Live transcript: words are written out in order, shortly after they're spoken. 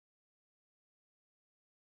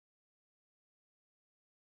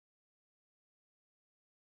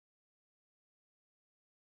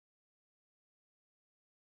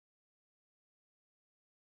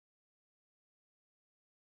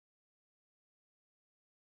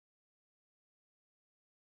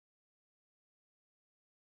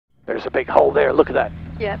There's a big hole there, look at that.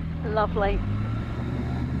 Yep, lovely.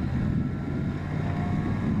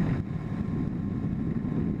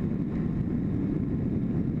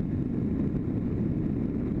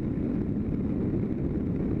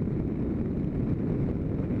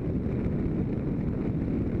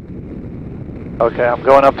 Okay, I'm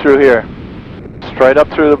going up through here. Straight up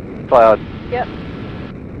through the cloud. Yep.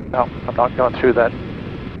 No, I'm not going through that.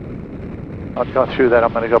 Not going through that.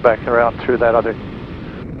 I'm going to go back around through that other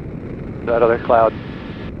cloud.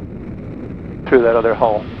 Through that other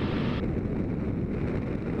hole.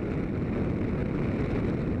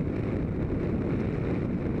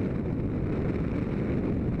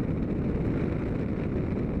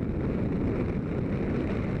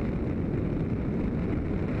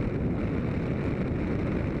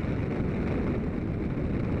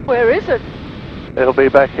 Where is it? It'll be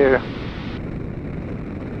back here.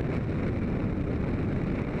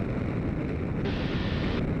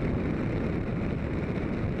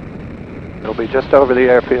 It'll be just over the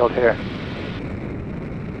airfield here.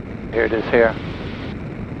 Here it is here.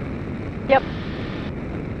 Yep.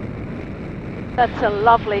 That's a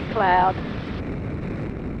lovely cloud.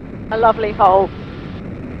 A lovely hole.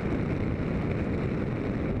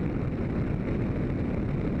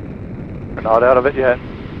 We're not out of it yet.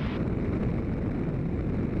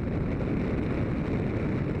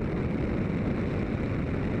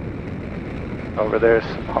 Over there's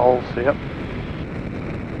some holes, yep.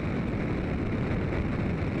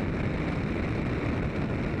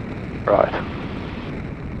 Right.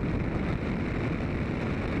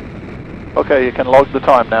 Okay, you can log the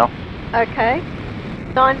time now. Okay.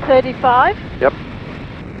 9:35. Yep.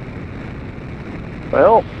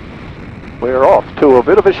 Well, we're off to a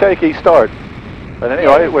bit of a shaky start. But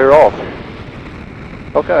anyway, Yes. we're off.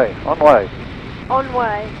 Okay, on way. On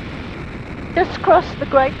way. Just crossed the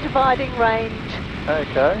Great Dividing Range.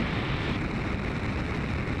 Okay.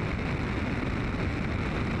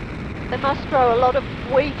 They must grow a lot of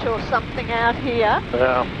wheat or something out here,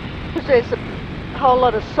 Yeah. because there's a whole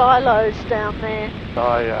lot of silos down there.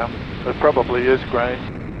 It probably is grain.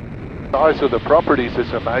 The size of the properties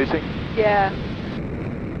is amazing. Yeah.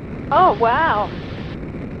 Oh, wow.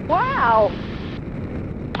 Wow.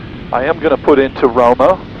 I am going to put into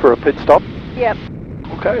Roma for a pit stop. Yep.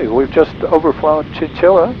 Okay, we've just overflown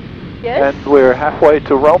Chinchilla Yes. and we're halfway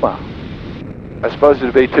to Roma. I suppose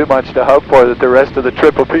it'd be too much to hope for that the rest of the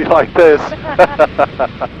trip will be like this.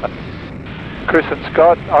 Chris and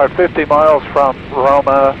Scott are 50 miles from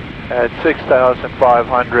Roma at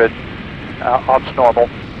 6,500 ops normal.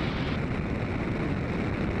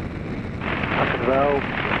 Well,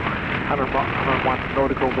 101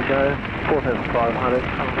 nautical to go, 4,500,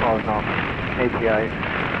 105 knots, ETA,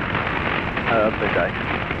 midday.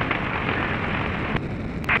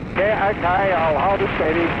 Yeah, okay, I'll hold it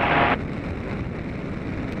steady.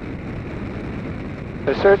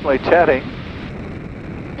 They're certainly chatting.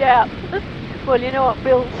 Yeah. Well, you know what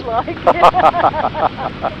Bill's like.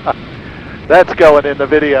 That's going in the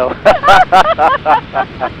video.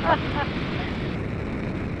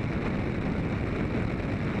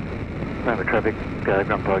 Roma traffic,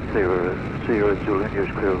 ground park 0, Julian,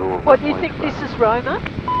 is clear of the wall. What do you think this is, Roma?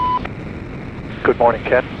 Good morning,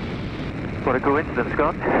 Ken. What a coincidence,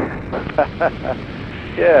 Scott.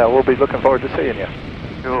 Yeah, we'll be looking forward to seeing you.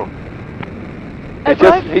 Sure.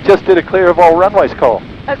 He just did a clear of all runways call.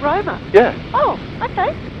 At Roma? Yeah. Oh,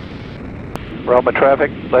 okay. Roma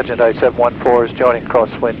traffic, Legend 8714 is joining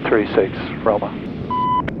crosswind 36, Roma.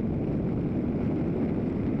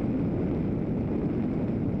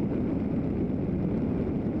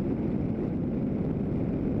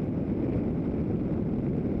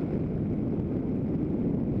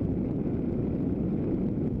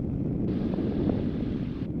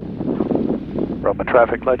 Roma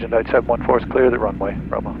traffic, Legend 8714 is clear of the runway,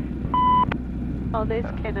 Roma. Oh, there's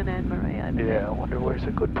Ken and Anne-Marie over there. Yeah, I wonder where's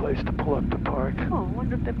a good place to pull up to park. Oh, I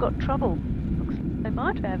wonder if they've got trouble. Looks like they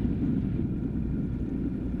might have.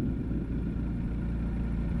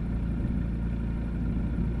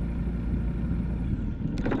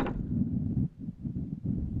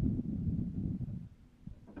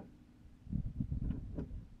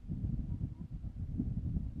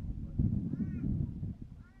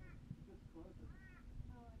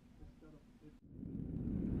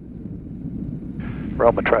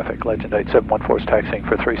 Roma traffic, Legend 8714 is taxiing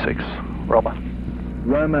for 36, Roma.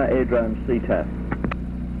 Roma airdrome CTAF.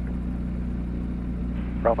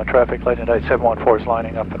 Roma traffic, Legend 8714 is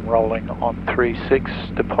lining up and rolling on 36,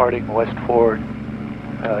 departing west for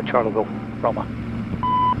Charleville, Roma.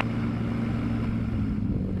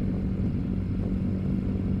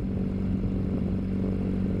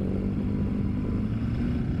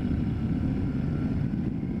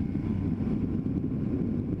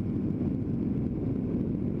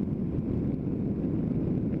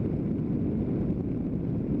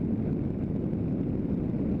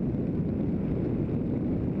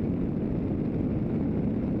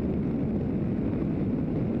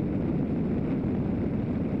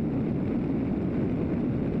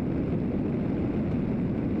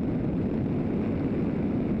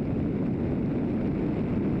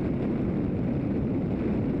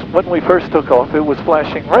 when we first took off, it was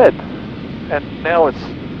flashing red, and now it's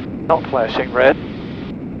not flashing red.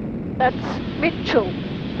 That's Mitchell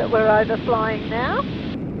that we're overflying now.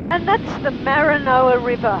 And that's the Maranoa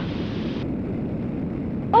River.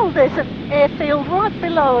 Oh, there's an airfield right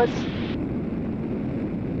below us.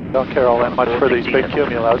 Don't care all that much for these big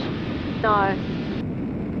cumulos. No.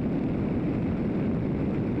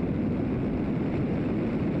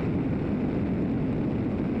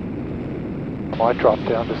 I dropped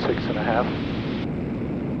down to 6.5.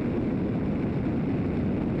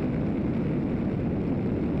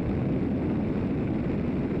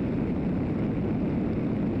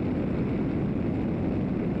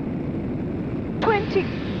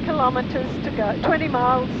 Kilometres to go, 20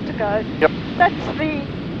 miles to go. Yep. That's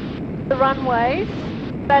the runways.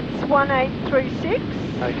 That's 1836.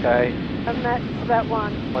 Okay. And that's that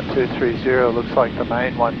one. 1230 looks like the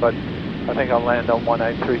main one, but I think I'll land on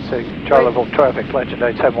 1836. Charleville traffic, legend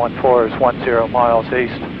 8714 is 10 miles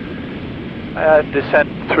east. Descent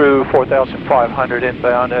through 4,500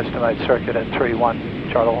 inbound, estimate circuit at 31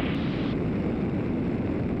 Charleville.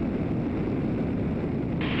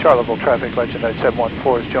 Charleville traffic, legend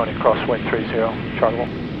 8714 is joining crosswind 30, Charleville.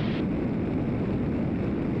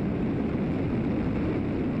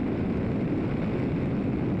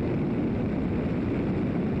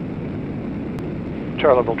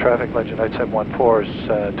 Charleville traffic, legend 8714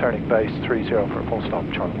 is turning base 30 for a full stop,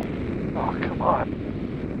 Charleville. Oh, come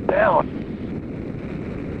on. Down.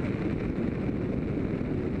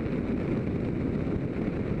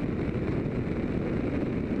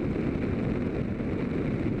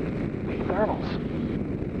 Thermals.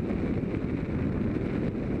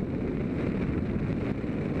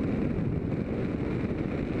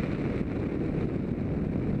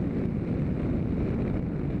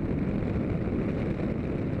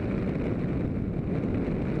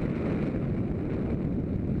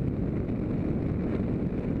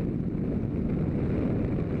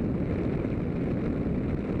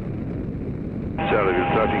 Charleville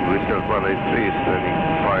traffic, refuelled 183 is turning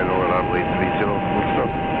final runway 30, full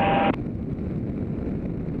stop.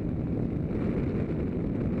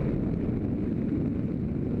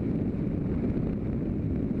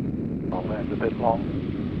 I'll land a bit long.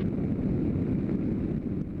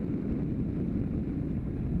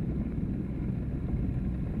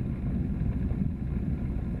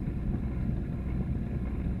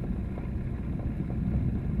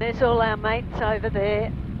 There's all our mates over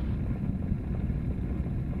there.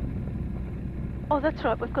 Oh, that's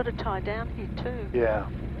right, we've got to tie down here too. Yeah.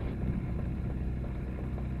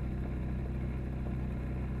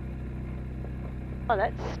 Oh,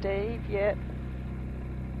 that's Steve, yep.